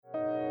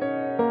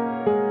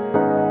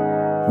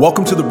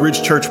Welcome to the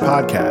Bridge Church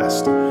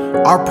podcast.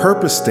 Our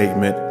purpose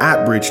statement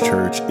at Bridge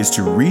Church is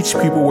to reach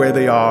people where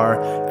they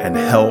are and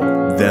help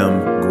them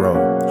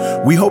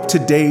grow. We hope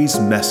today's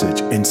message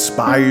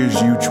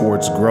inspires you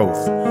towards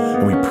growth,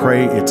 and we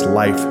pray it's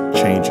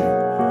life-changing.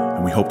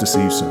 And we hope to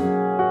see you soon.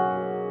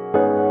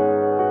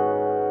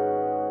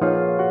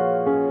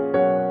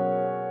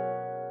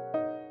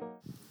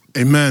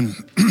 Amen.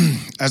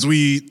 As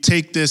we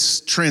take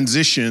this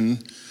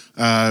transition,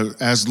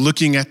 as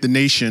looking at the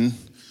nation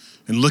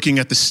and looking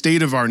at the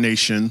state of our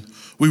nation,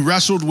 we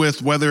wrestled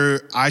with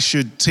whether I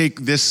should take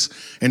this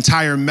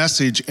entire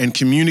message and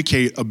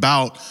communicate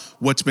about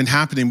what's been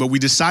happening. But we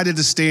decided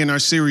to stay in our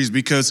series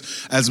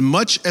because as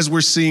much as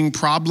we're seeing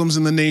problems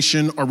in the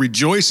nation or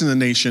rejoice in the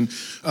nation,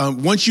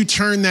 once you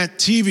turn that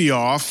TV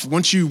off,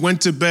 once you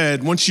went to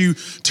bed, once you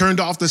turned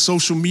off the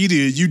social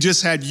media, you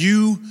just had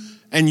you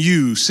and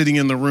you sitting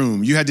in the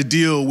room. You had to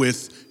deal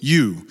with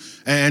you.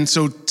 And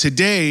so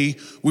today,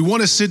 we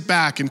want to sit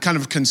back and kind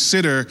of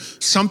consider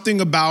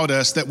something about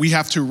us that we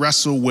have to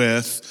wrestle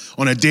with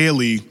on a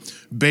daily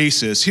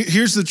basis.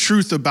 Here's the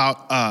truth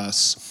about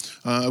us.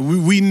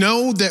 We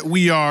know that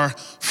we are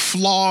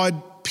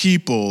flawed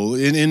people.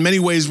 In many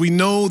ways, we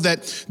know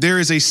that there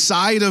is a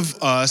side of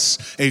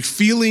us, a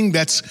feeling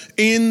that's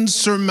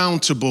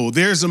insurmountable.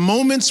 There's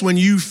moments when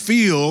you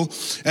feel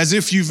as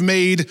if you've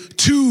made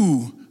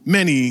too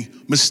many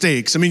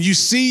mistakes. I mean, you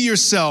see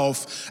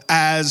yourself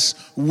as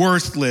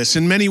worthless.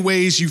 In many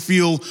ways, you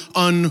feel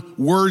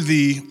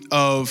unworthy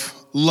of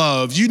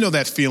love. You know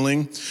that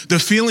feeling, the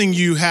feeling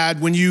you had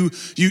when you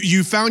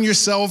found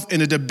yourself in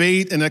a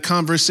debate, in a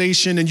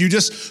conversation, and you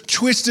just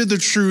twisted the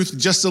truth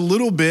just a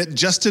little bit,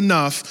 just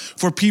enough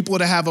for people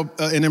to have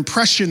an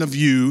impression of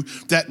you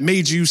that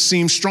made you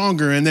seem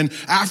stronger. And then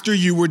after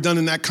you were done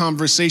in that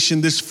conversation,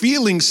 this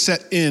feeling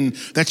set in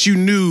that you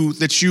knew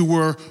that you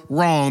were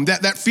wrong.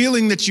 That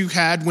feeling that you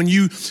had when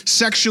you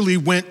sexually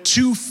went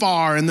too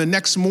far, and the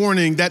next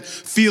morning that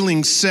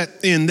feeling set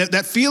in.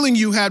 That feeling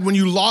you had when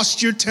you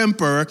lost your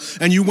temper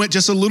and you went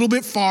just a little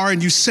bit far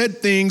and you said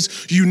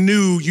things you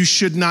knew you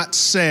should not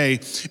say.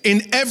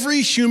 In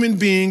every human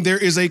being, there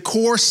is a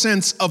core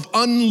sense of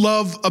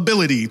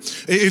unlovability.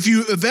 If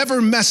you have ever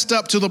messed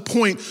up to the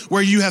point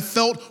where you have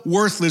felt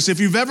worthless,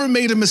 if you've ever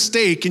made a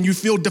mistake and you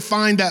feel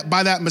defined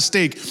by that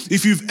mistake,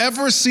 if you've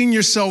ever seen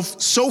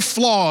yourself so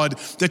flawed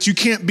that you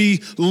can't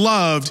be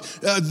loved,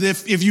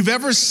 if you've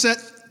ever set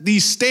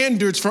these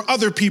standards for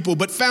other people,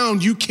 but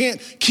found you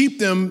can't keep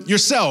them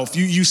yourself.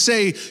 You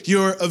say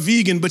you're a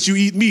vegan, but you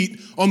eat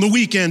meat on the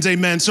weekends,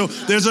 amen. So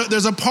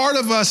there's a part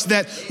of us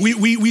that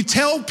we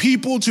tell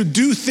people to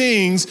do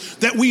things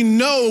that we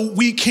know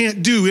we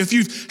can't do. If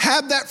you've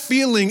had that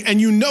feeling and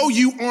you know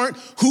you aren't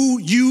who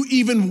you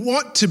even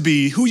want to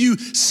be, who you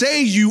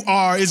say you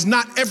are is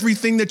not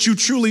everything that you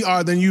truly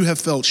are, then you have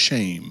felt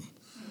shame.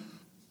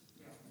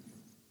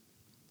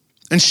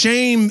 And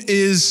shame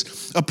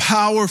is a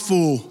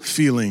powerful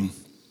feeling.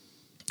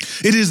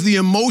 It is the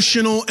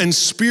emotional and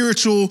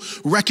spiritual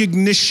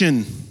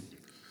recognition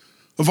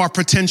of our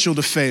potential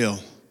to fail.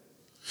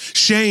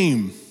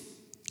 Shame,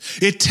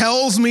 it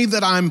tells me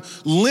that I'm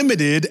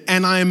limited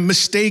and I'm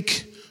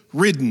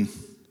mistake-ridden.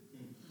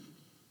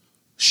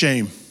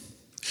 Shame.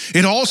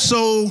 It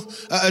also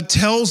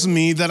tells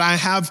me that I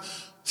have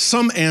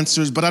some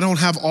answers, but I don't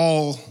have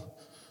all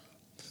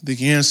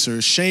the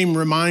answers. Shame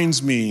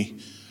reminds me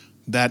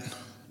that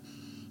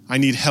I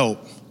need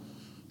help.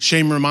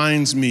 Shame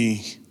reminds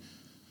me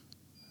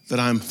that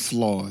I'm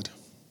flawed.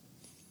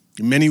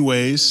 In many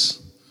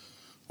ways,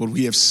 what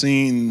we have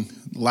seen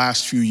the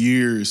last few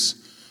years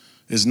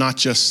is not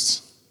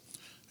just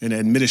an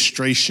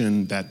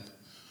administration that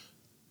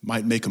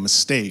might make a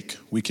mistake.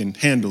 We can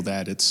handle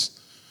that.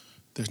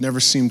 There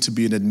never seemed to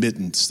be an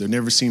admittance. There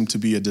never seemed to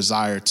be a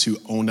desire to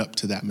own up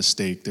to that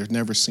mistake. There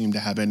never seemed to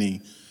have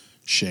any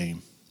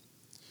shame.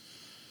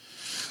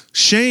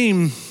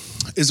 Shame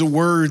is a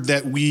word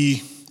that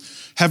we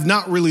have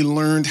not really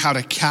learned how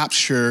to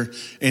capture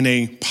in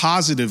a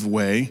positive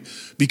way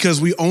because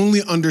we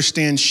only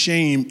understand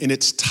shame in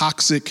its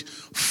toxic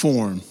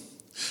form.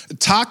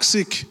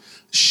 Toxic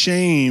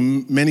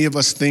shame, many of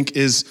us think,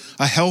 is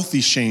a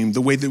healthy shame,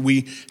 the way that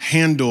we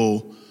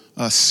handle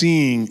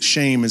seeing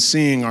shame and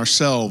seeing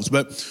ourselves.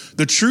 But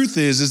the truth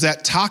is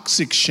that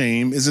toxic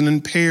shame is an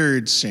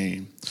impaired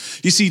shame.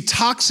 You see,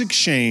 toxic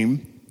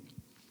shame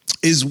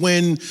is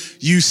when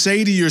you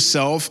say to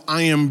yourself,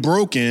 I am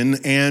broken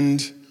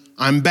and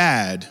I'm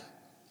bad.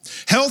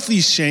 Healthy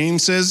shame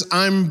says,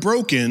 I'm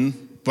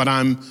broken, but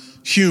I'm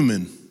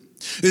human.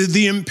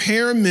 The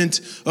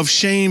impairment of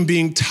shame,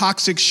 being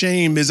toxic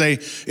shame, is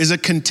a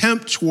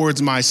contempt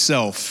towards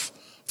myself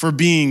for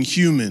being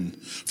human,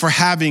 for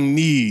having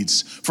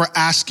needs, for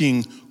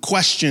asking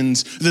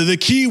questions. The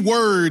key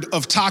word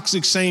of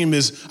toxic shame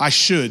is I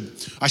should.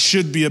 I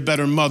should be a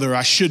better mother.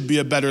 I should be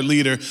a better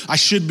leader. I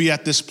should be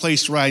at this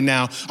place right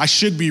now. I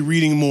should be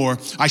reading more.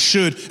 I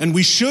should. And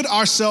we should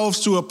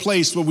ourselves to a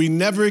place where we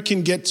never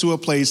can get to a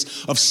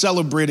place of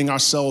celebrating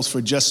ourselves for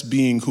just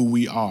being who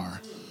we are.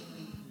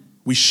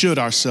 We should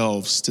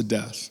ourselves to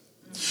death.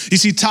 You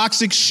see,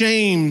 toxic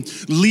shame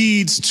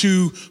leads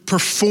to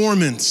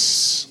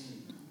performance.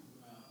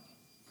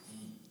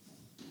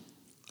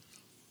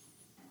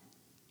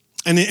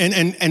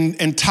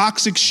 And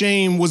toxic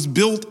shame was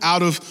built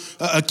out of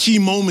a key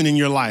moment in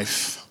your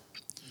life.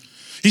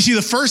 You see,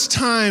 the first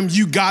time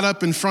you got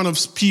up in front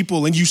of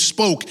people and you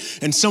spoke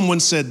and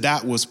someone said,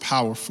 that was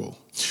powerful.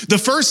 The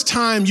first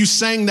time you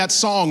sang that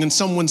song and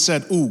someone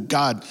said, ooh,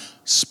 God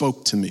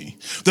spoke to me.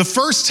 The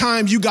first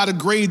time you got a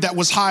grade that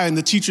was high and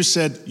the teacher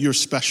said, you're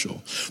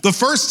special. The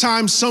first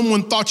time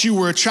someone thought you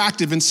were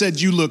attractive and said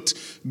you looked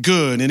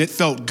good and it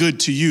felt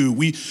good to you.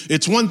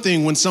 It's one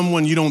thing when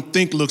someone you don't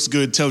think looks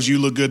good tells you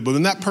look good, but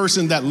when that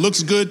person that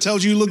looks good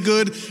tells you look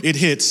good, it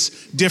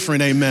hits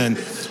different, amen.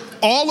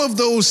 All of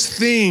those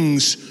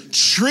things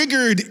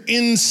triggered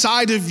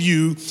inside of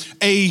you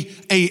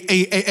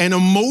an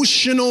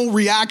emotional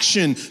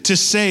reaction to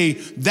say,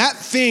 that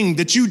thing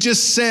that you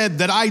just said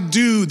that I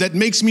do that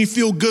makes me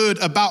feel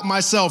good about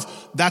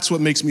myself, that's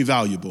what makes me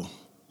valuable.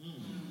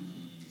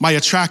 My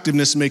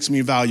attractiveness makes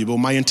me valuable.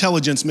 My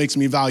intelligence makes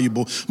me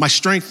valuable. My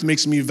strength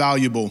makes me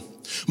valuable.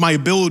 My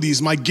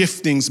abilities, my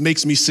giftings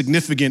makes me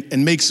significant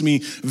and makes me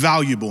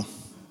valuable.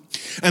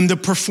 And the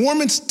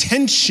performance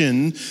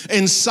tension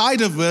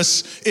inside of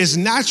us is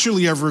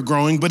naturally ever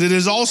growing, but it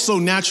is also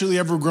naturally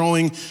ever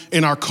growing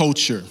in our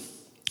culture.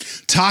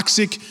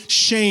 Toxic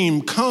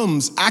shame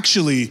comes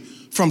actually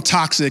from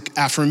toxic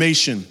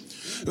affirmation.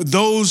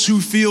 Those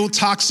who feel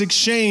toxic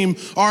shame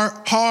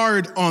are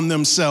hard on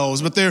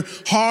themselves, but they're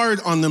hard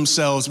on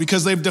themselves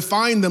because they've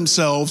defined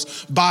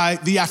themselves by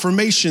the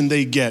affirmation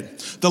they get,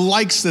 the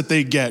likes that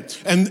they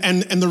get. And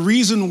the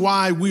reason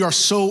why we are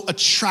so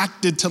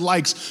attracted to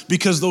likes,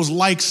 because those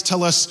likes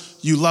tell us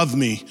you love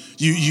me,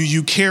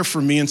 you care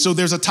for me. And so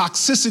there's a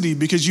toxicity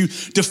because you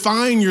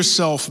define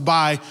yourself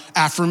by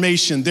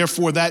affirmation.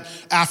 Therefore, that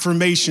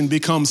affirmation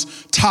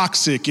becomes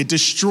toxic. It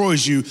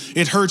destroys you.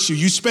 It hurts you.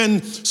 You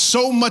spend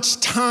so much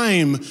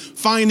time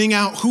finding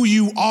out who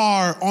you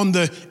are on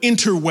the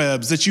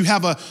interwebs that you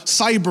have a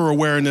cyber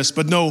awareness,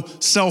 but no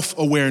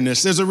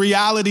self-awareness. There's a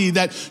reality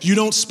that you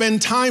don't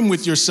spend time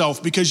with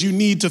yourself because you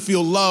need to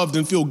feel loved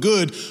and feel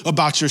good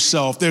about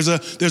yourself. There's a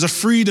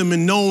freedom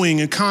in knowing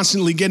and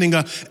constantly getting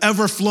a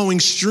ever-flowing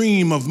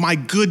stream of my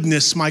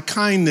goodness, my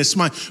kindness,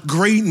 my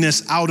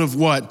greatness out of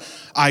what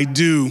I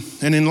do.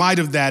 And in light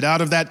of that,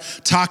 out of that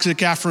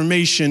toxic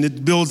affirmation,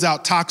 it builds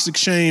out toxic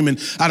shame. And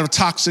out of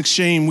toxic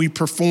shame, we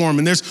perform.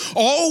 And there's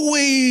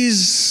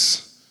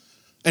always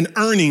an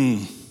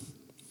earning.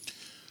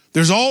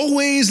 There's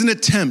always an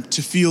attempt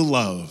to feel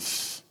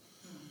love,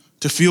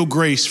 to feel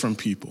grace from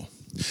people.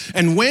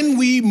 And when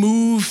we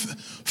move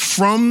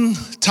from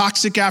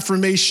toxic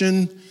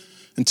affirmation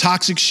and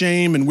toxic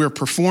shame and we're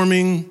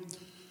performing,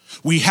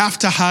 we have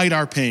to hide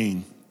our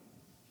pain.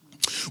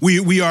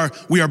 We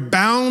are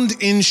bound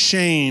in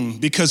shame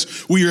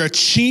because we are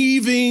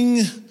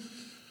achieving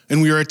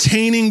and we are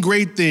attaining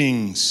great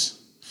things.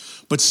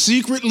 But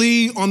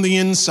secretly on the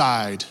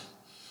inside,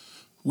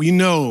 we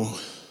know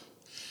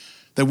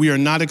that we are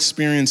not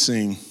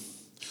experiencing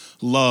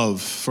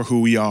love for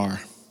who we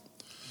are.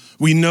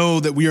 We know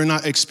that we are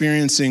not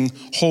experiencing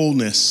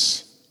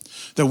wholeness,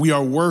 that we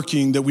are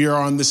working, that we are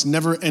on this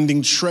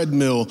never-ending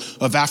treadmill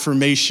of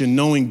affirmation,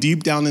 knowing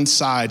deep down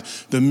inside,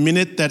 the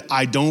minute that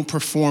I don't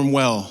perform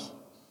well,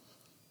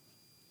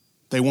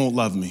 they won't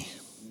love me.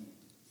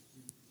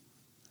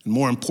 And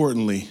more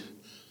importantly,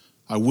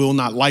 I will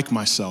not like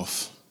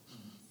myself.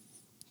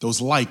 Those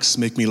likes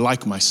make me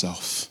like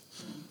myself.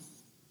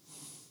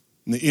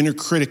 And the inner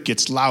critic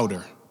gets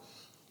louder.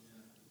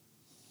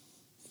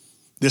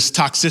 This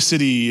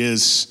toxicity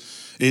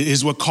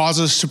is what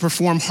causes us to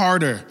perform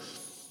harder.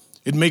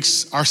 It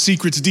makes our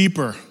secrets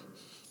deeper.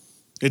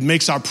 It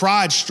makes our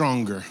pride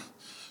stronger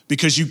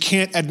because you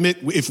can't admit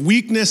if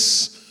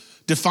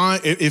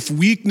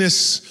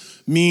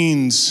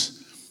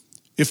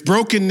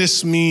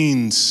brokenness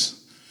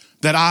means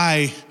that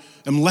I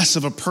am less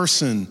of a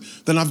person,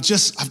 then I've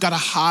got to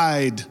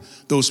hide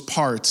those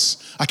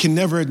parts. I can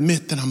never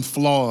admit that I'm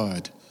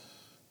flawed.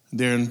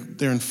 There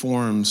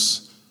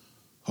informs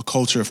a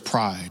culture of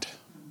pride.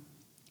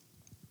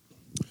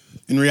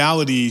 In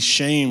reality,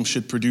 shame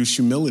should produce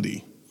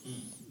humility.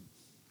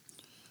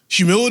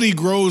 Humility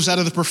grows out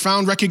of the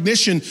profound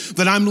recognition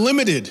that I'm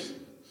limited,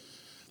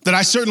 that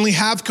I certainly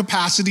have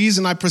capacities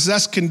and I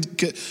possess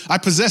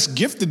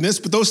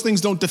giftedness, but those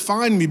things don't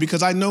define me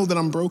because I know that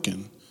I'm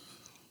broken.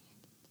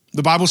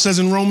 The Bible says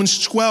in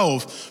Romans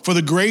 12, for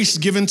the grace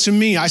given to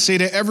me, I say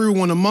to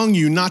everyone among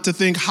you not to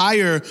think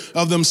higher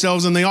of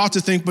themselves than they ought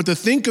to think, but to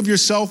think of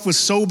yourself with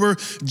sober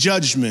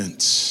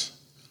judgment.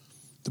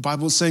 The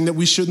Bible is saying that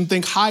we shouldn't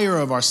think higher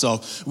of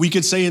ourselves. We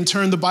could say in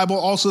turn, the Bible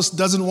also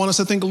doesn't want us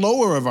to think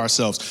lower of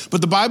ourselves.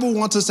 But the Bible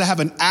wants us to have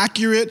an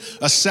accurate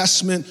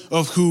assessment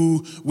of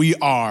who we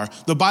are.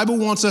 The Bible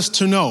wants us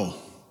to know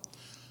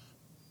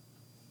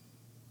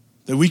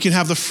that we can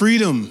have the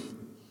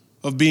freedom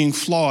of being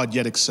flawed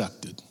yet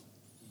accepted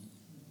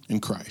in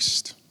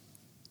Christ.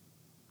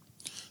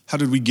 How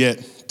did we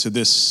get to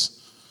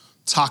this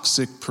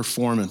toxic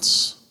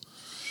performance?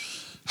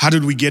 How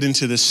did we get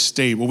into this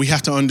state? Well, we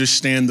have to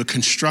understand the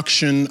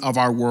construction of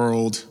our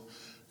world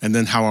and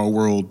then how our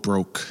world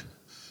broke,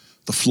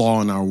 the flaw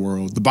in our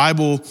world. The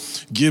Bible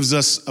gives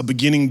us a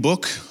beginning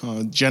book,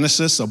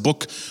 Genesis, a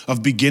book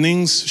of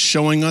beginnings,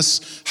 showing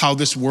us how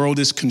this world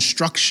is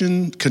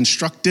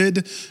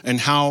constructed and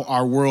how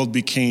our world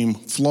became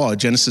flawed.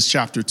 Genesis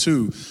chapter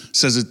 2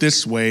 says it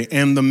this way,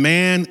 and the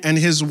man and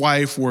his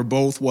wife were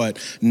both what?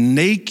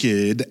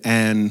 Naked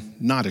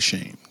and not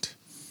ashamed.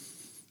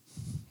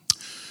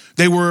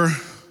 They were,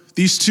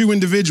 these two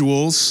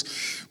individuals,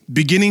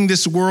 beginning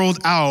this world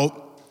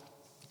out,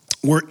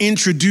 were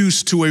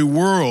introduced to a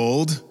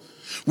world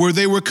where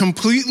they were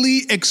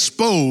completely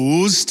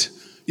exposed,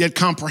 yet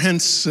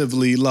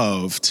comprehensively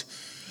loved.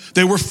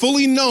 They were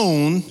fully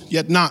known,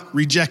 yet not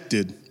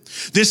rejected.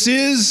 This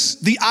is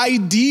the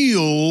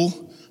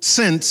ideal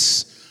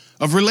sense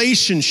of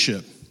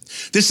relationship.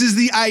 This is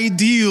the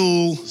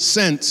ideal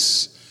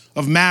sense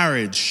of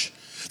marriage.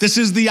 This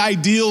is the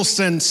ideal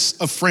sense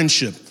of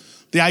friendship,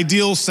 the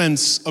ideal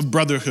sense of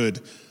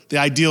brotherhood, the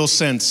ideal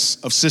sense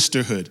of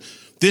sisterhood.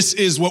 This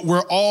is what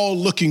we're all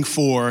looking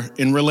for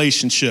in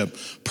relationship.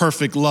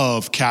 Perfect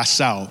love casts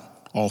out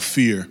all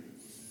fear.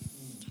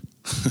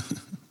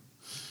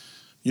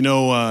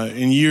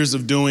 In years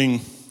of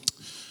doing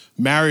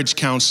marriage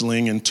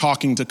counseling and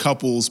talking to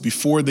couples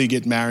before they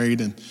get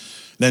married and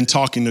then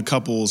talking to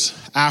couples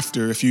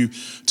after, if you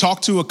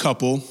talk to a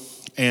couple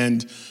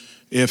and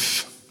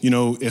if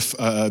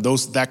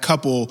that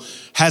couple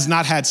has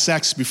not had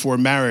sex before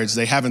marriage,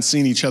 they haven't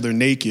seen each other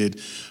naked.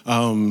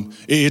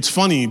 It's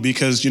funny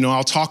because,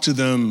 I'll talk to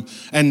them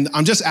and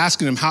I'm just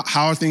asking them,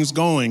 how are things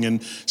going?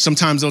 And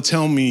sometimes they'll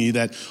tell me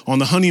that on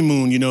the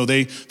honeymoon,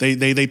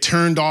 they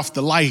turned off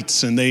the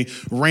lights and they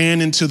ran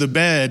into the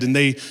bed and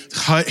they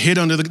hid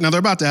under now they're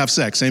about to have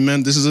sex.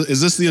 Amen. This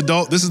is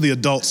the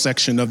adult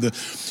section of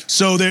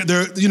so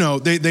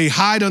they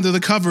hide under the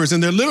covers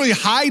and they're literally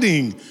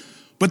hiding.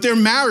 But they're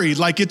married,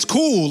 like it's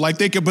cool, but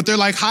they're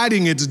like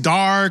hiding. It's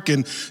dark,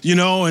 and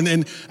and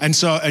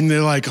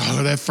they're like,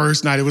 oh, that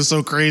first night it was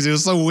so crazy, it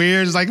was so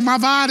weird. It's like my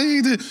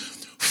body.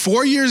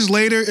 4 years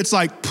later, it's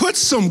like, put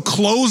some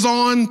clothes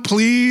on,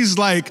 please.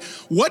 Like,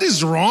 what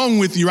is wrong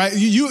with you, right?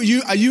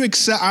 You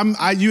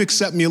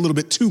accept me a little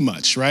bit too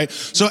much, right?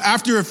 So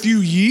after a few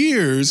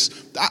years,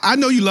 I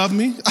know you love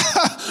me.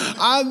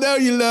 I know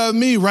you love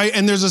me, right?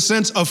 And there's a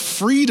sense of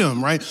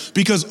freedom, right?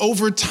 Because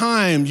over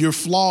time, your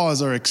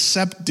flaws are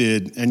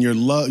accepted and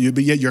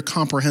yet you're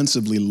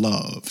comprehensively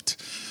loved.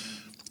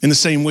 In the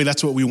same way,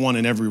 that's what we want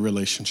in every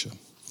relationship.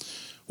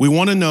 We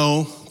want to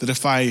know that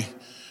if I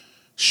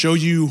show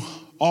you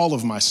all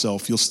of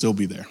myself, you'll still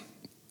be there.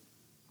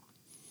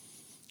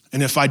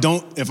 And if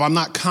I'm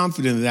not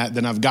confident in that,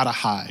 then I've got to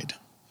hide.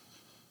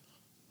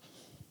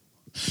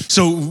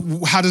 So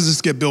how does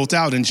this get built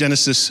out? In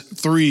Genesis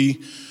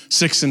 3,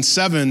 6, and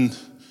 7,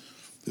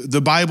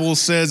 the Bible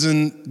says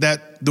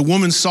that the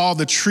woman saw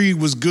the tree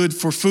was good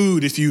for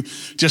food. If you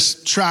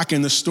just track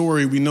in the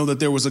story, we know that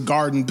there was a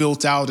garden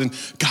built out and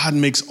God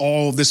makes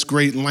all this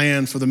great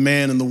land for the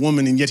man and the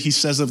woman. And yet he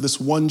says of this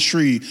one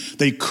tree,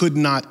 they could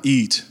not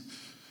eat.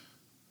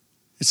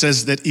 It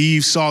says that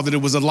Eve saw that it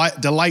was a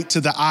delight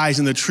to the eyes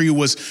and the tree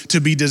was to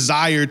be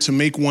desired to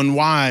make one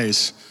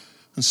wise.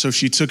 And so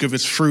she took of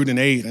its fruit and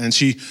ate. And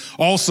she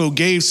also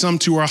gave some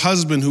to her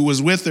husband who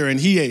was with her and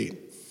he ate.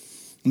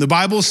 And the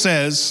Bible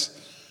says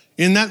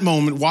in that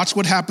moment, watch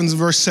what happens in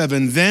verse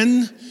 7.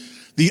 Then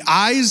the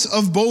eyes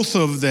of both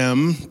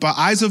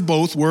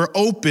were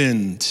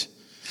opened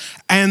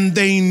and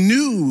they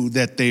knew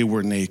that they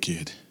were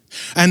naked.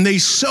 And they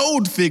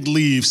sewed fig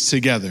leaves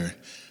together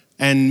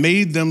and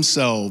made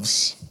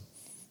themselves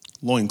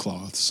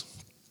loincloths.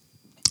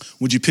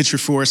 Would you picture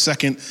for a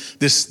second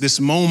this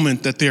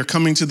moment that they're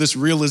coming to this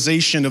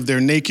realization of their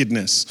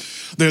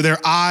nakedness? Their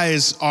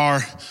eyes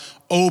are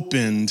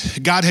opened.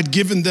 God had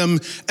given them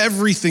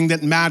everything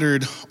that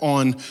mattered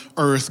on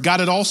earth. God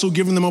had also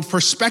given them a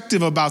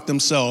perspective about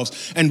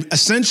themselves. And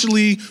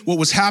essentially what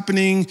was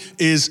happening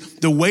is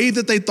the way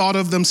that they thought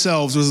of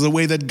themselves was the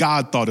way that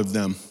God thought of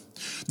them.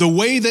 The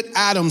way that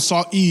Adam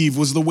saw Eve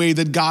was the way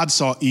that God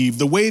saw Eve.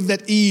 The way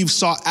that Eve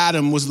saw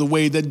Adam was the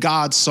way that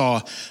God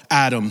saw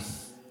Adam.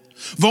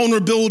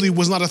 Vulnerability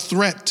was not a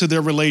threat to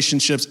their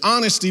relationships.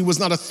 Honesty was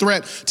not a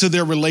threat to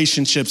their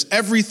relationships.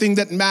 Everything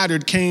that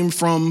mattered came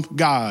from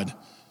God.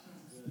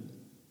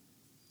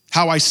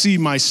 How I see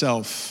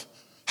myself,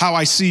 how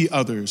I see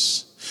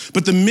others.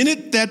 But the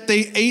minute that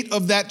they ate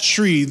of that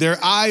tree,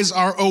 their eyes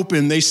are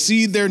open. They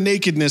see their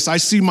nakedness. I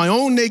see my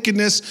own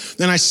nakedness,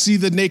 then I see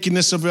the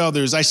nakedness of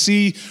others. I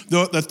see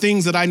the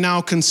things that I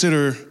now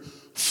consider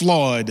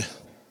flawed.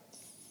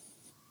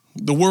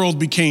 The world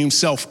became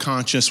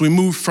self-conscious. We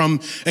moved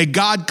from a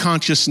God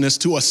consciousness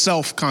to a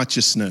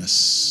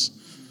self-consciousness.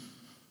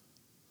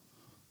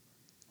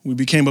 We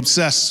became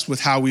obsessed with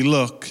how we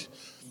look,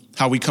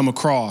 how we come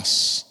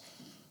across.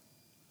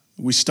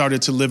 We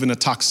started to live in a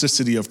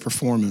toxicity of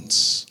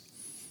performance.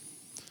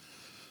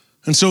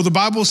 And so the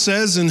Bible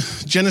says in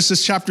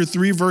Genesis chapter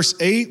 3, verse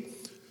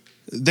 8,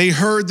 they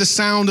heard the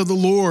sound of the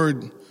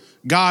Lord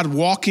God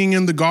walking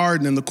in the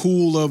garden in the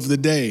cool of the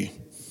day.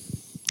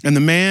 And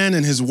the man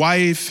and his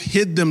wife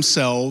hid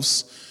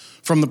themselves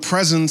from the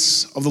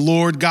presence of the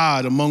Lord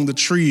God among the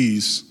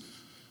trees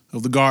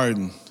of the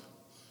garden.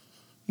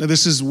 Now,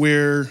 this is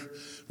where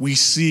we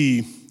see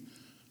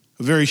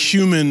a very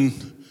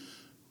human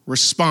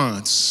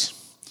response.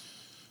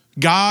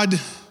 God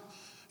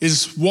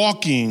is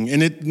walking,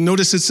 and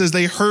notice it says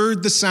they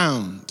heard the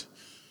sound.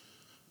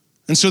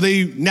 And so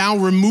they now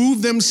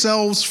remove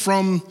themselves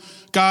from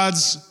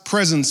God's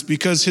presence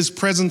because his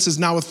presence is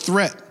now a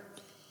threat.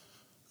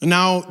 And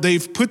now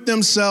they've put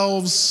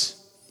themselves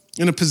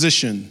in a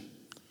position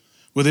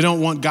where they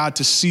don't want God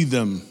to see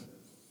them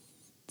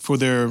for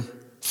their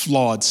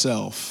flawed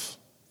self.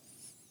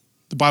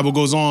 The Bible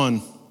goes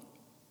on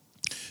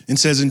and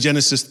says in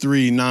Genesis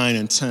 3, 9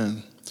 and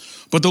 10,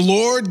 but the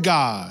Lord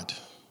God,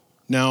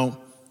 now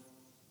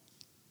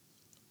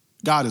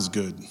God is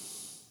good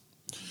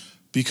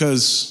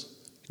because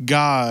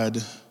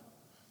God,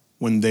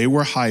 when they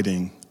were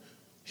hiding,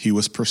 he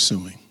was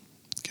pursuing,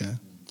 okay?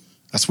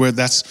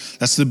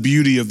 That's the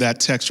beauty of that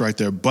text right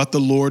there. But the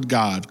Lord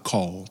God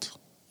called.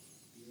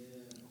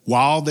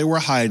 While they were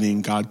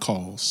hiding, God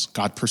calls,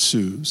 God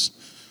pursues.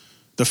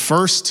 The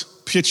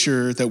first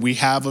picture that we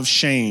have of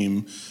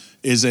shame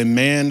is a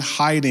man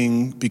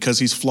hiding because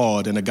he's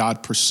flawed and a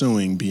God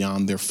pursuing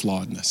beyond their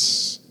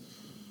flawedness.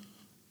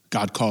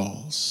 God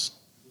calls,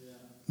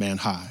 man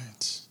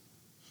hides.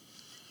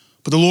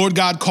 But the Lord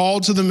God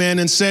called to the man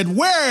and said,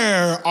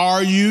 where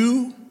are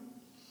you?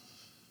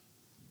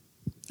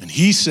 And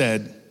he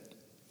said,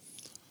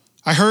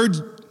 I heard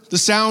the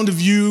sound of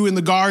you in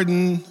the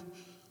garden,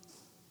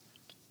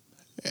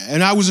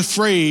 and I was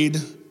afraid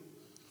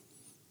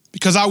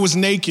because I was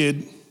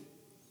naked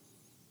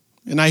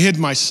and I hid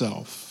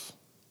myself.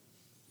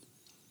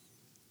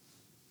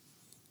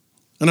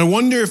 And I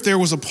wonder if there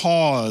was a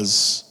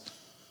pause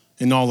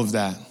in all of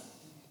that.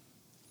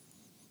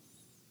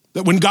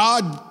 That when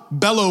God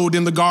bellowed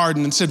in the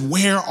garden and said,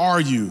 where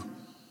are you?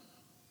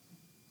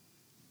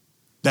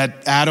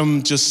 That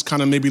Adam just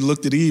kind of maybe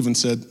looked at Eve and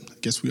said, I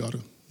guess we ought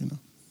to, And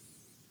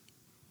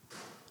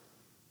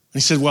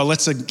he said, well,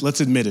 let's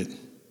admit it.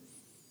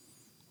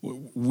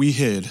 We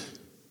hid.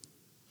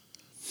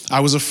 I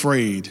was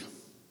afraid.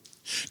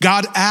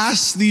 God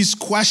asked these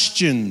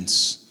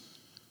questions,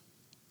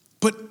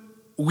 but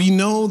we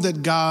know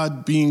that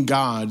God being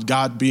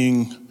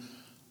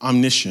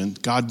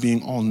omniscient, God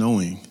being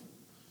all-knowing,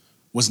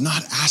 was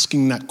not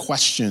asking that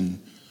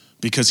question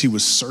because he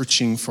was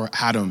searching for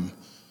Adam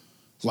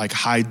like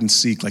hide and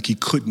seek, like he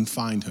couldn't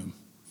find him.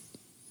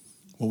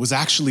 What was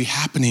actually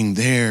happening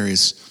there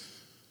is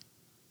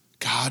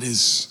God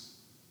is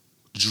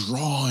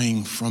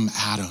drawing from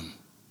Adam.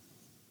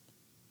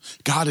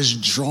 God is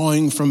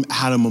drawing from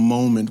Adam a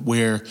moment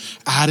where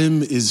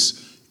Adam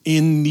is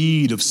in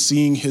need of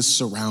seeing his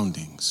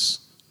surroundings.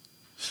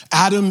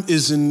 Adam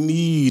is in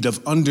need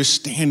of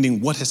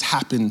understanding what has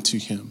happened to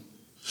him.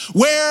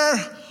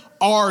 Where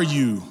are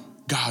you?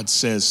 God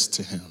says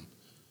to him.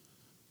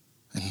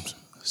 And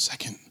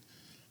second,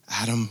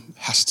 Adam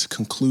has to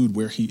conclude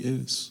where he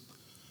is.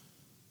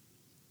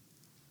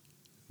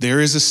 There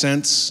is a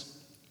sense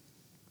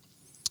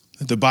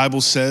that the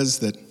Bible says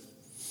that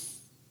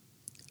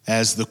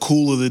as the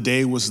cool of the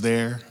day was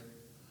there,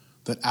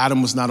 that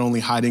Adam was not only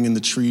hiding in the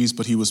trees,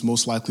 but he was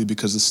most likely,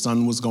 because the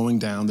sun was going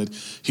down, that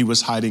he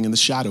was hiding in the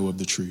shadow of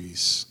the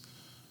trees.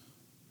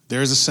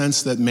 There is a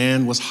sense that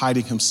man was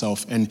hiding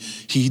himself, and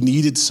he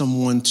needed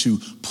someone to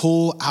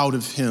pull out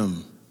of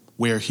him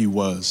where he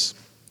was.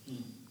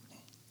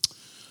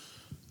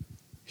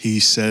 He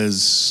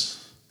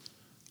says,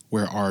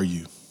 where are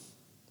you?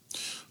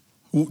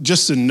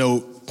 Just a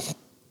note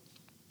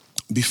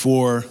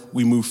before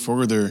we move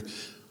further,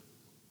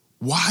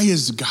 why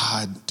is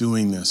God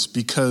doing this?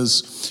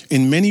 Because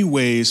in many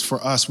ways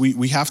for us,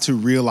 we have to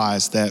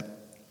realize that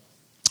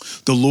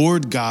the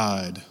Lord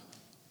God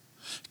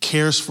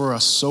cares for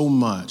us so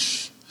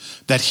much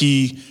that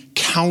he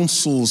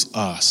counsels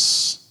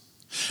us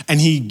and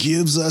he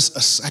gives us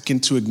a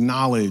second to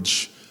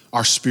acknowledge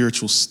our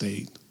spiritual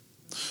state.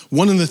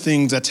 One of the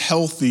things that's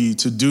healthy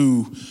to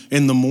do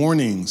in the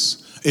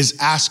mornings is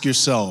ask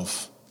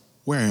yourself,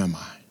 where am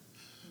I?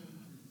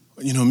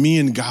 Me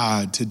and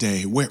God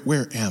today,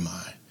 where am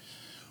I?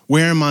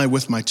 Where am I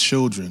with my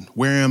children?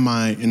 Where am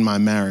I in my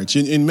marriage?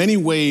 In many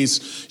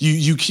ways,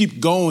 you keep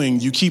going,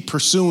 you keep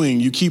pursuing,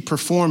 you keep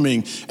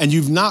performing, and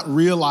you've not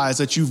realized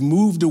that you've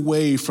moved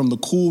away from the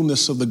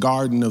coolness of the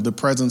garden of the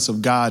presence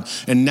of God,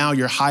 and now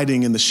you're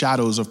hiding in the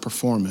shadows of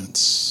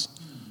performance.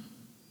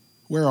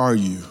 Where are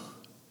you?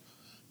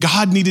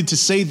 God needed to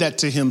say that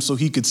to him so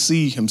he could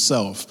see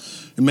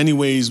himself. In many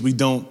ways, we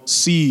don't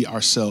see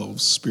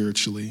ourselves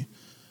spiritually.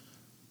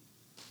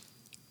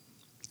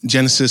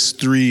 Genesis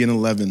 3 and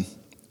 11.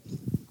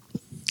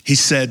 He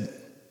said,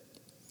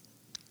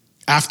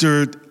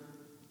 after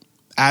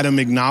Adam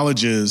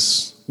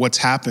acknowledges what's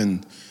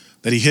happened,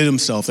 that he hid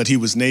himself, that he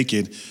was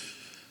naked,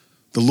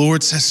 the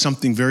Lord says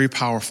something very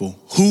powerful.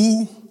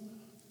 Who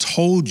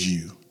told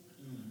you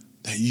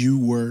that you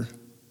were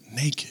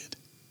naked?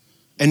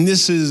 And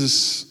this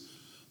is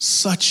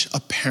such a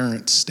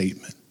parent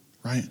statement,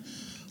 right?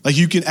 Like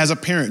you can, as a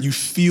parent, you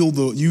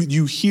feel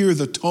you hear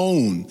the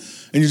tone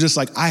and you're just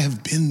like, I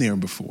have been there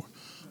before.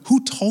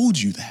 Who told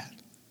you that?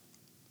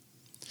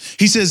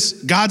 He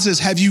says, God says,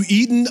 have you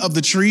eaten of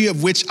the tree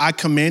of which I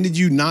commanded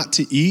you not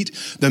to eat?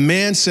 The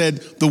man said,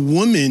 the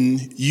woman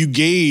you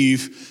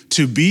gave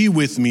to be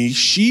with me,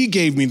 she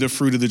gave me the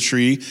fruit of the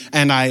tree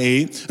and I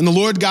ate. And the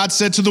Lord God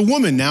said to the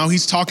woman, now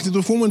he's talking to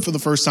the woman for the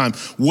first time,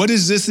 what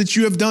is this that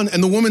you have done?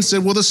 And the woman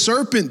said, well, the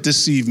serpent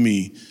deceived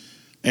me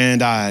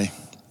and I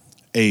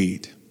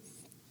ate.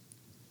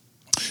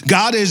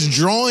 God is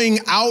drawing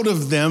out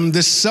of them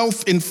this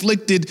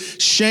self-inflicted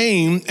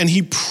shame, and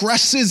he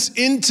presses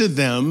into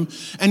them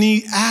and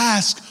he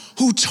asks,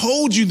 who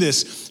told you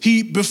this?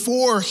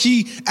 Before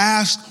he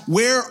asked,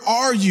 where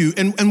are you?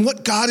 And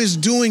what God is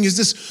doing is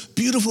this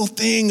beautiful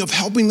thing of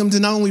helping them to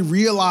not only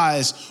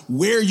realize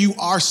where you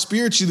are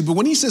spiritually, but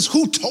when he says,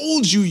 who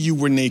told you you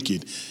were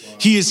naked? Wow.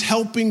 He is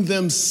helping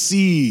them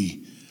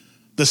see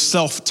the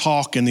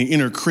self-talk and the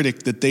inner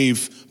critic that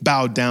they've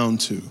bowed down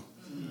to.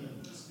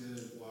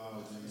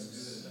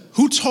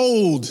 Who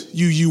told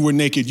you you were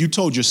naked? You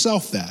told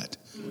yourself that.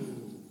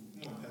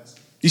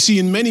 You see,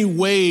 in many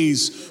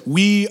ways,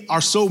 we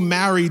are so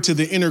married to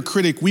the inner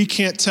critic, we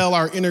can't tell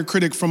our inner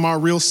critic from our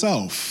real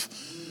self.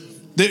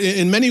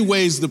 In many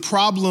ways, the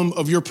problem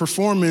of your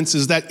performance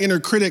is that inner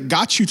critic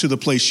got you to the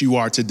place you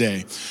are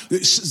today.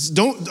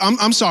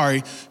 I'm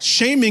sorry,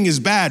 shaming is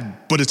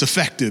bad, but it's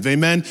effective,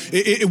 amen?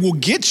 It will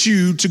get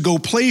you to go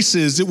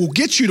places. It will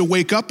get you to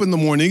wake up in the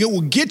morning. It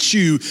will get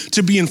you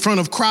to be in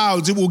front of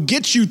crowds. It will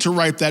get you to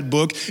write that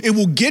book. It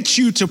will get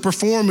you to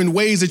perform in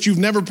ways that you've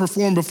never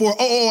performed before.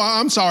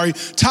 I'm sorry,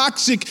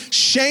 toxic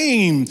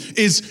shame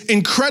is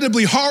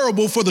incredibly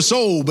horrible for the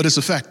soul, but it's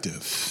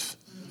effective.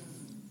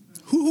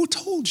 Who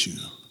told you?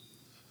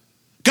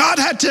 God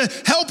had to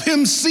help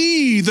him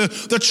see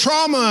the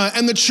trauma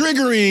and the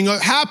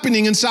triggering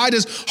happening inside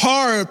his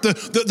heart,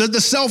 the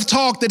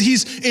self-talk that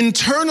he's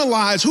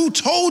internalized. Who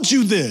told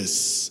you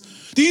this?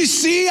 Do you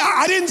see?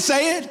 I didn't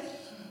say it.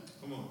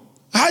 Come on.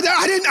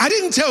 I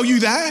didn't tell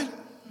you that.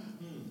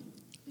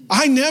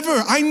 I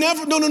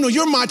never, no,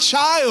 you're my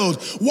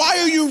child. Why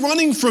are you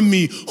running from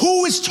me?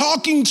 Who is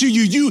talking to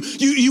you?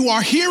 You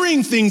are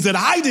hearing things that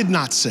I did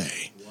not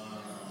say.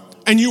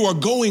 And you are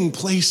going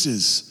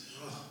places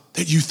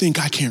that you think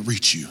I can't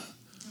reach you.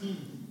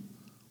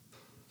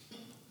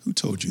 Who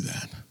told you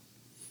that?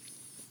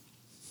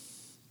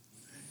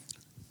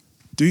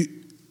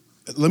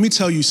 Let me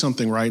tell you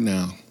something right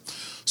now.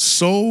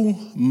 So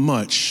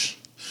much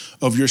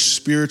of your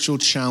spiritual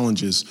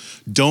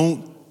challenges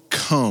don't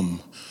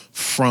come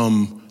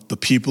from the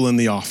people in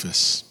the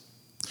office.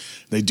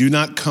 They do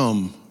not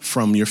come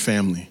from your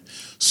family.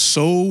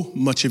 So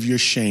much of your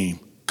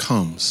shame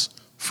comes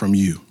from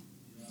you.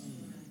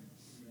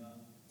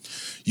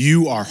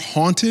 You are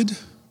haunted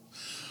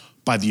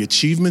by the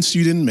achievements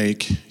you didn't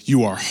make.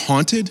 You are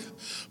haunted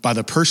by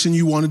the person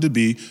you wanted to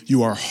be.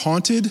 You are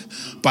haunted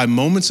by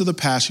moments of the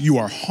past. You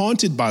are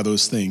haunted by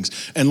those things.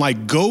 And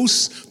like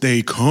ghosts,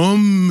 they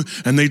come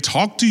and they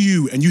talk to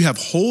you, and you have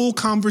whole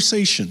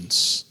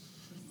conversations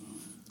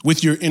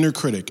with your inner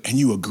critic, and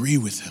you agree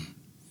with him.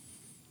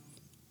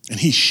 And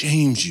he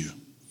shames you.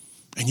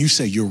 And you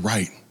say, you're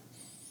right.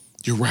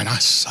 You're right, I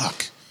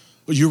suck.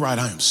 Or you're right,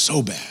 I am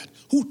so bad.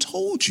 Who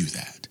told you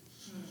that?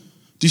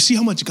 Do you see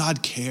how much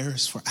God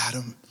cares for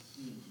Adam?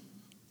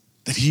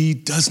 That he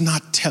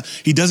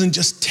doesn't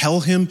just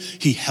tell him,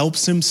 he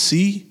helps him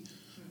see.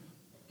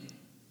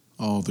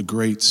 Oh, the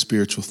great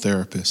spiritual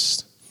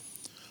therapist.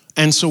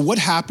 And so what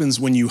happens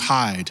when you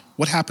hide?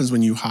 What happens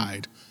when you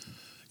hide?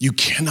 You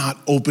cannot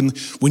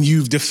when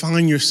you've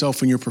defined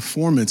yourself in your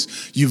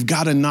performance, you've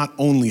got to not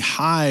only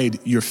hide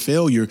your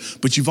failure,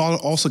 but you've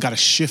also got to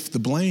shift the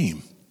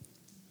blame.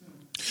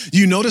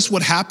 You notice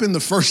what happened? The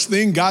first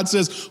thing God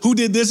says, who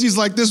did this? He's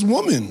like, this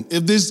woman.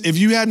 If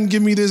you hadn't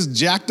given me this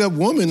jacked up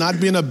woman,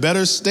 I'd be in a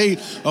better state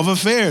of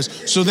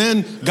affairs. So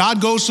then God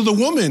goes to the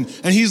woman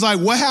and he's like,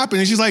 what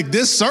happened? And she's like,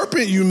 this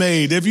serpent you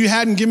made, if you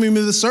hadn't given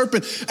me the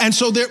serpent. And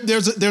so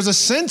there's a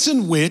sense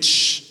in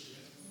which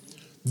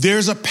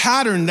there's a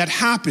pattern that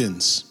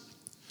happens.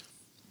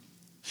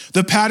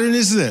 The pattern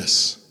is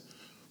this: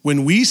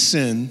 when we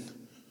sin,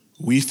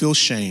 we feel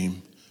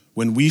shame.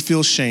 When we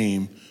feel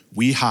shame,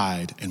 we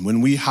hide, and when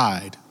we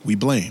hide, we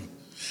blame.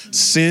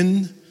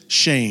 Sin,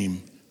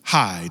 shame,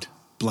 hide,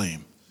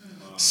 blame.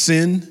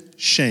 Sin,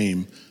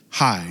 shame,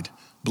 hide,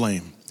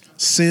 blame.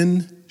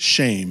 Sin,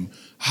 shame,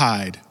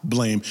 hide,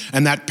 blame.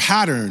 And that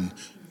pattern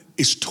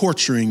is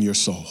torturing your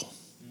soul.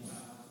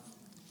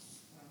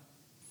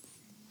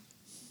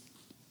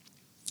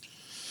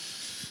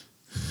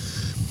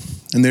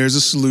 And there's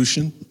a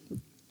solution.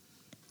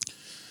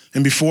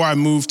 And before I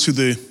move to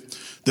the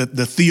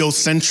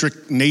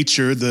theocentric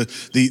nature,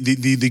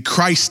 the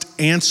Christ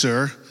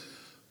answer,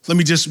 let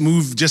me just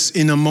move just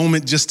in a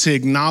moment just to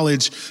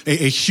acknowledge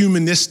a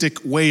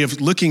humanistic way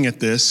of looking at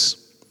this.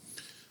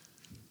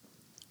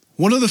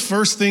 One of the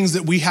first things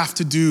that we have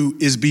to do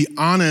is be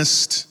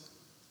honest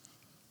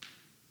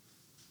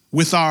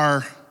with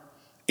our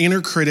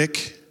inner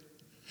critic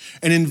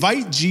and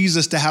invite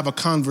Jesus to have a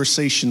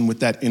conversation with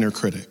that inner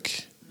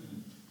critic.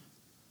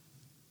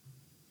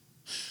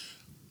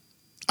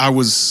 I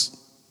was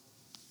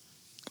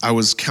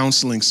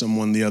counseling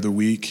someone the other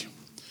week,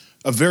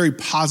 a very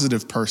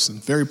positive person,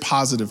 very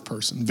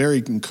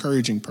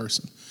encouraging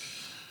person.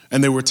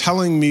 And they were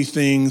telling me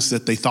things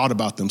that they thought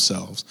about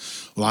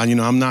themselves. Well,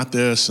 I'm not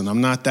this and I'm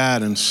not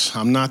that and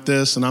I'm not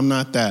this and I'm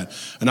not that.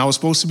 And I was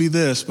supposed to be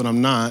this, but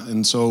I'm not.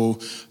 And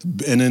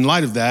in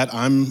light of that,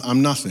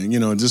 I'm nothing,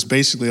 just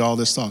basically all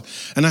this talk.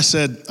 And I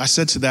said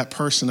to that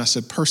person,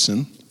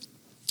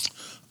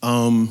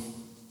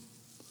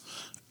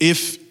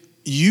 if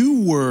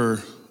you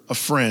were a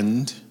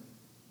friend,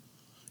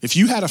 if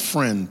you had a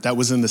friend that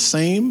was in the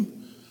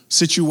same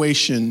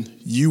situation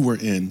you were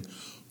in,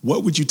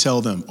 what would you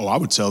tell them? Oh, I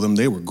would tell them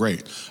they were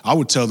great. I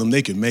would tell them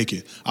they could make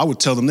it. I would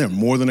tell them they're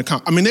more than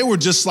they were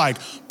just like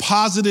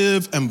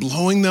positive and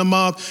blowing them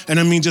up.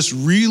 And just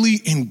really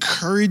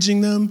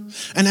encouraging them.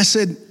 And I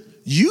said,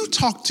 you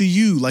talk to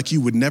you like you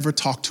would never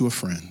talk to a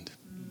friend.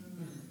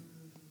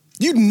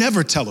 You'd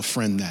never tell a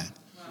friend that.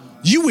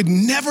 You would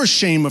never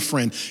shame a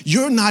friend.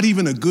 You're not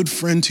even a good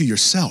friend to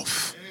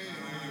yourself.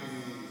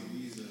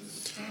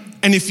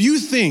 And if you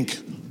think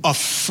a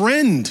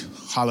friend,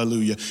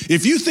 hallelujah,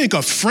 if you think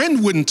a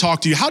friend wouldn't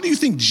talk to you, how do you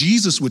think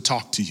Jesus would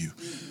talk to you?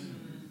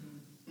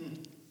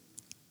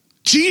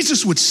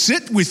 Jesus would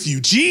sit with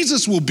you.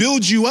 Jesus will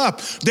build you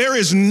up. There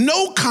is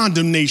no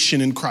condemnation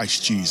in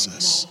Christ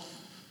Jesus.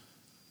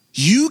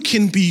 You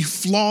can be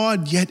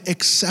flawed yet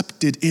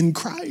accepted in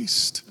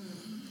Christ.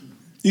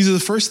 These are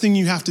the first thing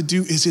you have to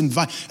do is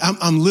invite.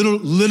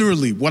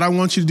 Literally, what I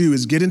want you to do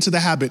is get into the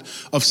habit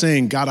of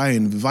saying, God, I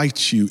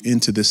invite you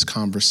into this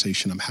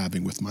conversation I'm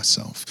having with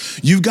myself.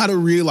 You've got to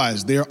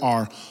realize there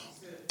are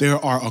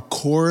a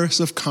chorus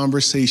of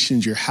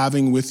conversations you're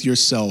having with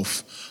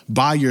yourself,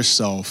 by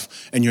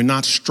yourself, and you're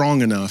not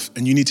strong enough,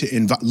 and you need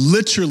to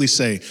literally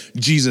say,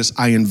 Jesus,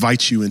 I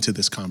invite you into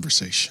this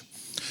conversation.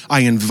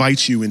 I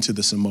invite you into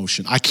this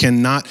emotion. I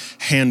cannot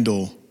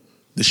handle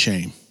the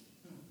shame.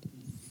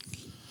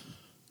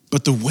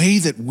 But the way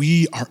that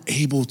we are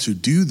able to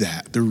do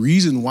that, the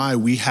reason why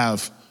we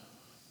have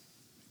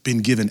been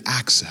given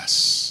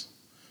access,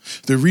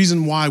 the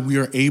reason why we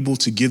are able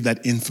to give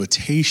that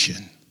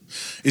invitation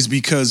is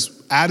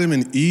because Adam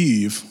and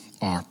Eve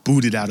are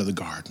booted out of the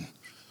garden.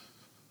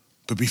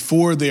 But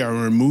before they are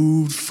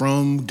removed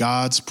from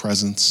God's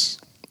presence,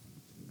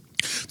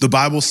 the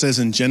Bible says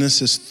in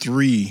Genesis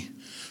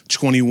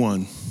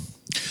 3:21,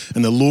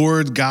 and the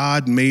Lord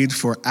God made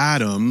for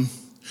Adam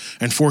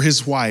and for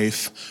his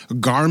wife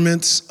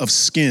garments of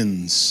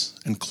skins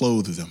and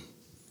clothed them.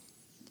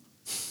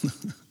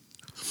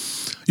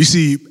 You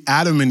see,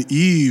 Adam and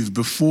Eve,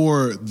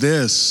 before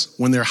this,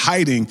 when they're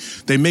hiding,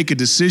 they make a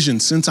decision.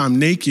 Since I'm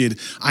naked,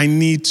 I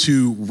need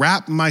to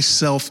wrap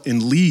myself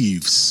in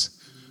leaves.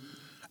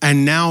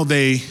 And now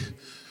they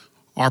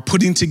are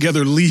putting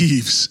together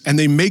leaves, and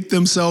they make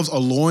themselves a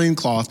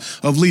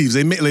loincloth of leaves.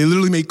 They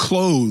literally make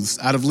clothes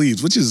out of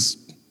leaves, which is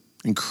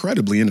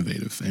incredibly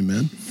innovative.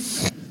 Amen.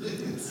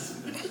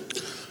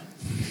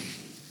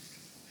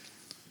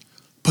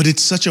 But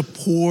it's such a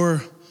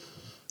poor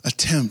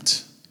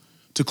attempt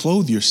to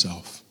clothe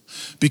yourself,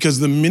 because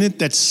the minute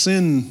that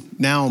sin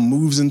now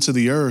moves into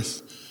the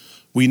earth,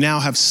 we now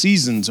have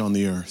seasons on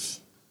the earth.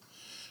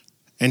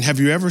 And have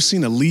you ever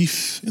seen a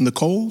leaf in the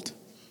cold?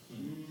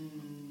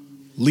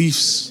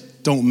 Leaves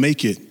don't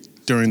make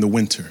it during the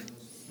winter.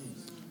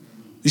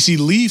 You see,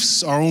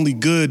 leaves are only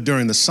good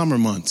during the summer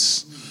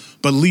months,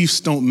 but leaves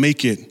don't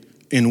make it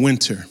in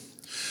winter.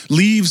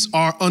 Leaves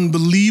are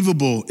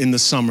unbelievable in the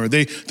summer.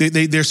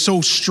 They're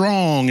so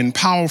strong and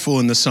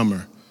powerful in the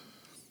summer.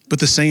 But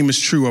the same is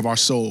true of our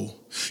soul.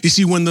 You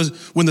see, when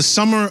the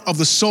summer of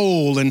the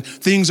soul and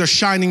things are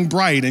shining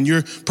bright and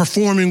you're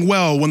performing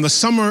well, when the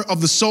summer of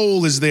the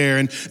soul is there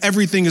and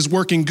everything is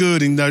working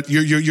good and that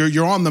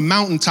you're on the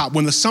mountaintop,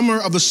 when the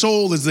summer of the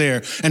soul is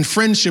there and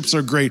friendships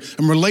are great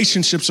and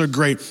relationships are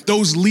great,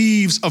 those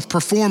leaves of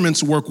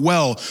performance work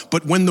well.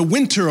 But when the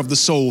winter of the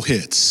soul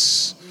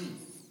hits,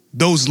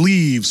 those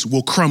leaves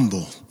will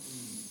crumble.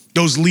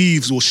 Those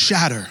leaves will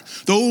shatter.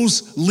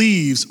 Those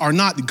leaves are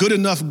not good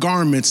enough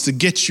garments to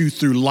get you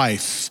through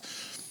life.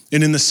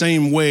 And in the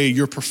same way,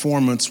 your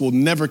performance will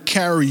never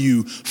carry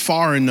you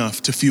far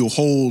enough to feel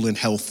whole and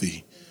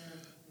healthy.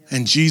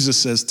 And Jesus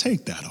says,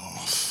 take that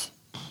off.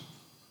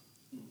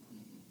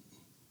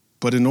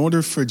 But in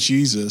order for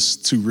Jesus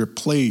to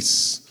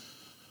replace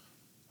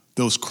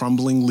those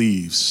crumbling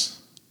leaves,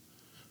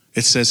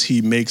 it says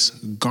he makes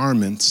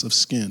garments of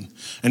skin.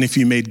 And if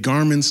he made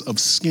garments of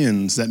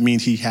skins, that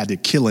means he had to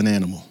kill an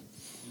animal.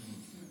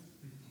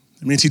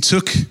 It means he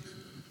took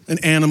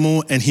an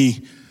animal and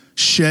he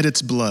shed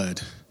its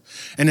blood.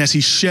 And as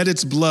he shed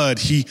its blood,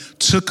 he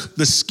took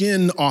the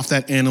skin off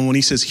that animal and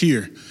he says,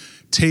 here,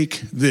 take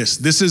this.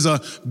 This is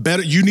a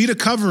better, you need a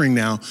covering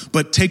now,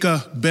 but take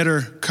a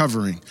better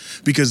covering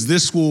because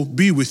this will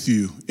be with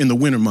you in the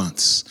winter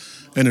months.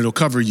 and it'll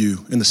cover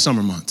you in the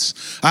summer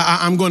months.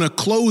 I'm going to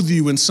clothe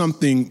you in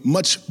something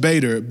much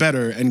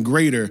better and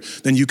greater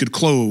than you could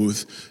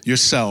clothe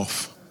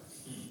yourself.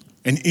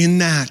 And in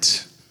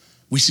that,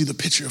 we see the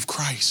picture of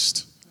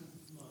Christ.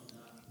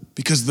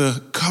 Because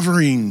the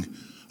covering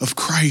of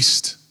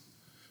Christ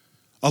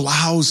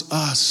allows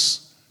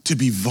us to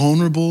be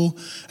vulnerable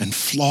and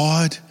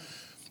flawed.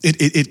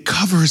 It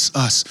covers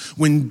us.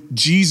 When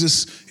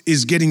Jesus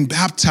is getting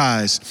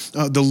baptized,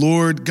 the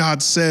Lord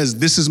God says,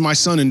 "This is my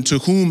son in to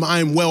whom I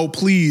am well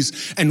pleased."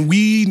 And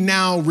we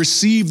now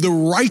receive the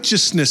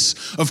righteousness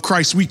of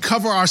Christ. We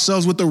cover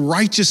ourselves with the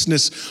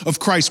righteousness of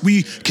Christ.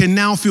 We can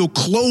now feel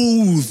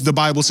clothed, the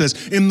Bible says,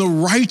 in the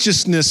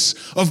righteousness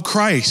of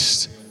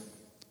Christ.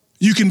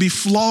 You can be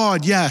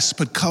flawed, yes,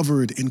 but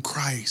covered in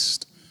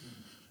Christ.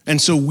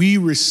 And so we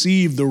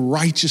receive the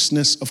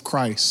righteousness of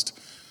Christ.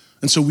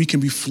 And so we can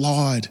be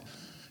flawed,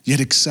 yet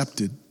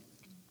accepted.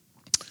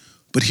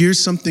 But here's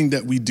something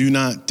that we do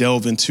not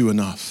delve into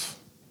enough.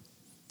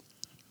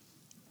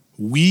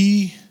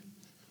 We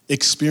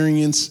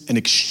experience an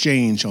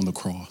exchange on the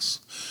cross.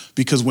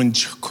 Because when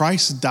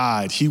Christ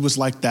died, he was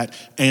like that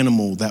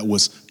animal that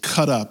was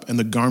cut up and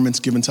the garments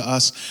given to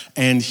us,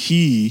 and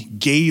he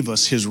gave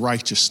us his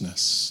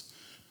righteousness.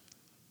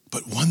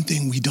 But one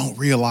thing we don't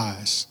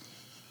realize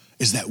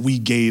is that we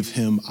gave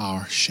him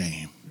our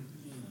shame.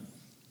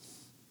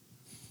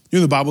 You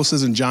know, the Bible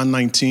says in John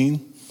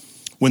 19,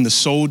 when the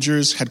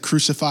soldiers had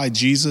crucified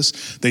Jesus,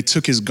 they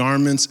took his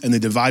garments and they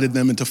divided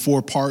them into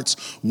 4 parts,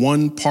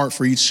 1 part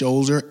for each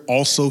shoulder,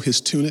 also his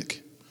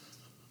tunic.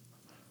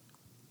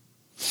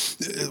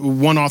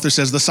 One author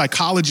says the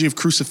psychology of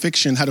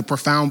crucifixion had a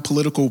profound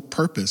political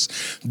purpose.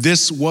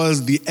 This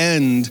was the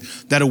end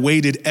that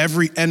awaited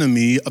every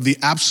enemy of the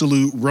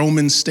absolute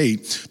Roman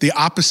state. The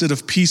opposite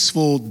of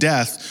peaceful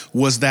death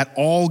was that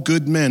all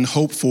good men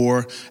hope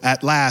for at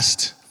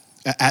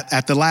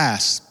the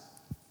last.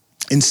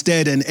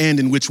 Instead, an end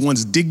in which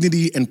one's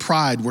dignity and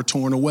pride were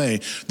torn away.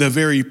 The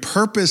very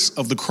purpose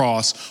of the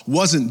cross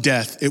wasn't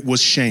death, it was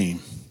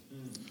shame.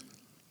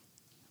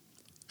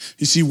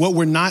 You see, what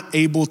we're not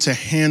able to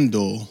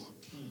handle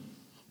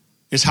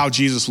is how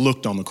Jesus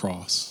looked on the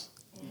cross.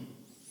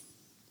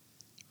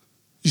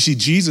 You see,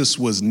 Jesus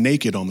was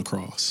naked on the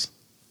cross.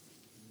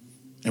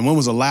 And when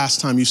was the last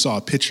time you saw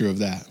a picture of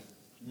that?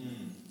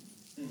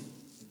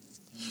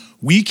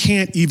 We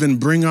can't even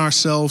bring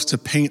ourselves to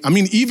paint. I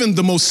mean, even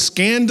the most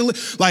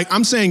scandalous,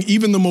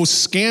 even the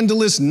most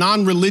scandalous,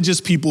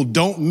 non-religious people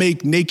don't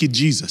make naked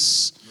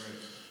Jesus.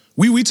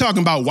 We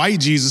talking about white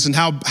Jesus and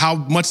how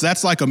much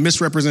that's like a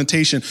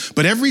misrepresentation.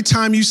 But every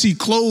time you see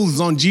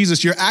clothes on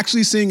Jesus, you're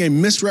actually seeing a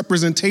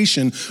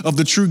misrepresentation of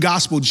the true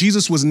gospel.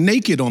 Jesus was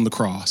naked on the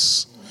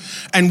cross.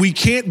 And we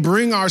can't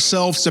bring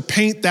ourselves to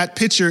paint that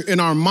picture in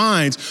our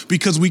minds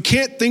because we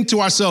can't think to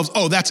ourselves,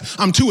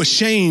 I'm too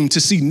ashamed to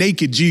see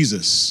naked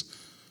Jesus.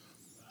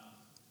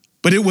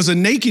 But it was a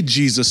naked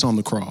Jesus on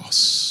the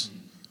cross.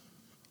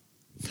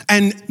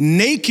 And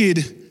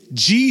naked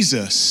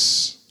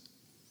Jesus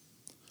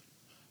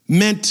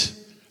meant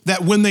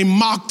that when they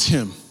mocked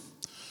him,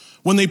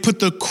 when they put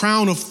the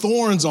crown of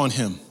thorns on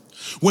him,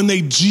 when they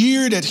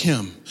jeered at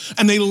him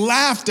and they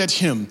laughed at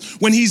him,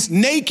 when he's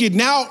naked,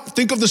 now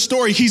think of the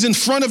story. He's in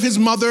front of his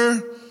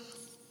mother.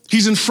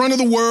 He's in front of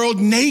the world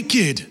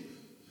naked.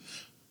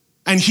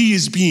 And he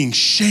is being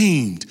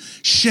shamed.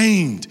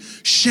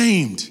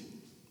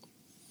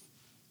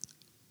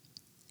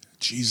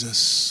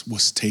 Jesus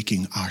was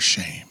taking our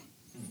shame.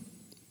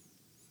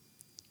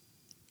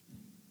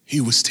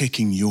 He was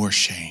taking your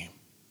shame.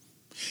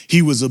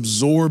 He was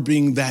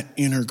absorbing that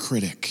inner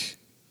critic.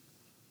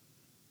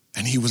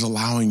 And he was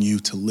allowing you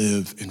to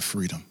live in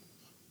freedom.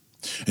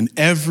 And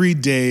every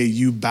day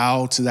you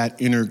bow to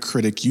that inner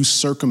critic, you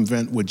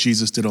circumvent what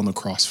Jesus did on the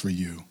cross for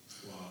you.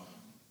 Wow.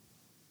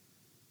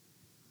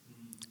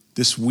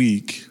 This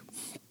week,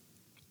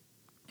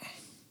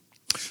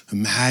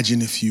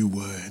 imagine if you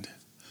would,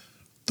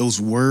 those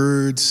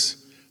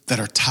words that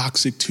are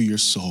toxic to your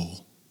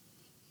soul,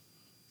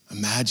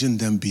 imagine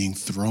them being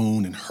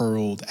thrown and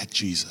hurled at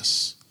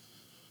Jesus,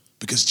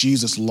 because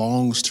Jesus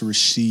longs to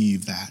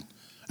receive that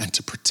and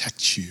to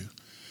protect you,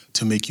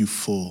 to make you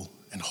full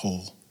and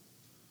whole.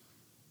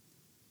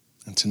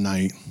 And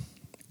tonight,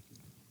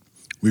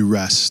 we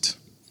rest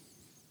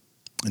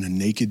in a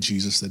naked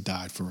Jesus that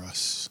died for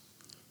us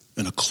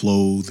and a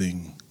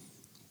clothing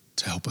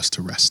to help us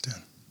to rest in.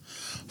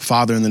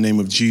 Father, in the name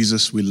of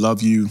Jesus, we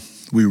love you.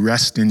 We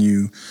rest in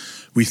you.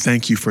 We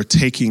thank you for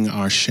taking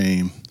our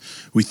shame.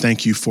 We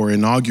thank you for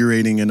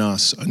inaugurating in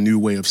us a new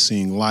way of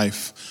seeing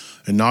life,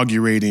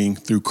 inaugurating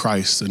through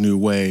Christ a new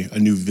way, a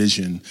new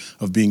vision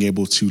of being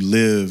able to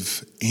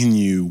live in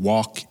you,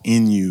 walk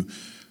in you,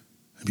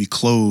 and be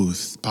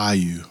clothed by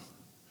you.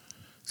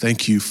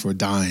 Thank you for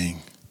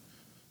dying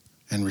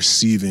and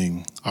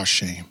receiving our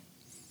shame.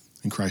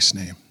 In Christ's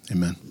name,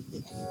 amen.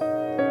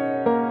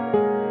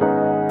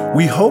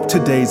 We hope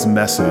today's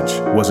message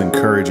was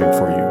encouraging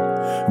for you.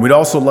 We'd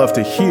also love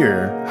to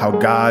hear how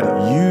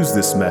God used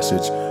this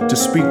message to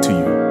speak to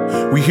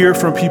you. We hear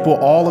from people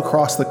all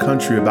across the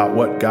country about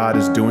what God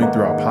is doing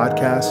through our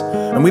podcast,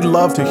 and we'd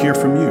love to hear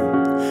from you.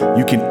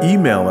 You can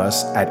email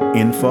us at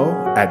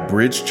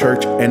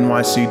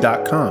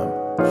info@bridgechurchnyc.com.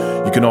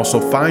 You can also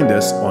find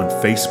us on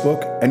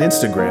Facebook and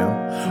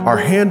Instagram. Our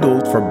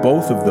handle for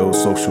both of those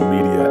social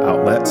media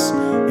outlets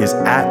is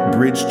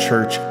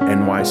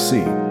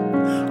 @bridgechurchnyc.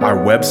 Our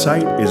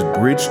website is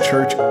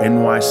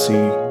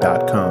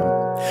bridgechurchnyc.com.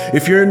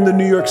 If you're in the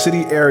New York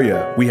City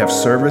area, we have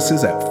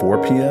services at 4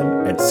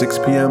 p.m. and 6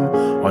 p.m.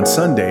 on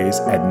Sundays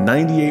at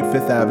 98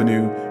 Fifth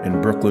Avenue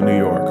in Brooklyn, New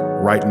York,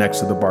 right next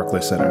to the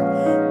Barclays Center.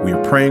 We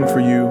are praying for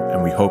you,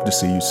 and we hope to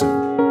see you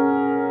soon.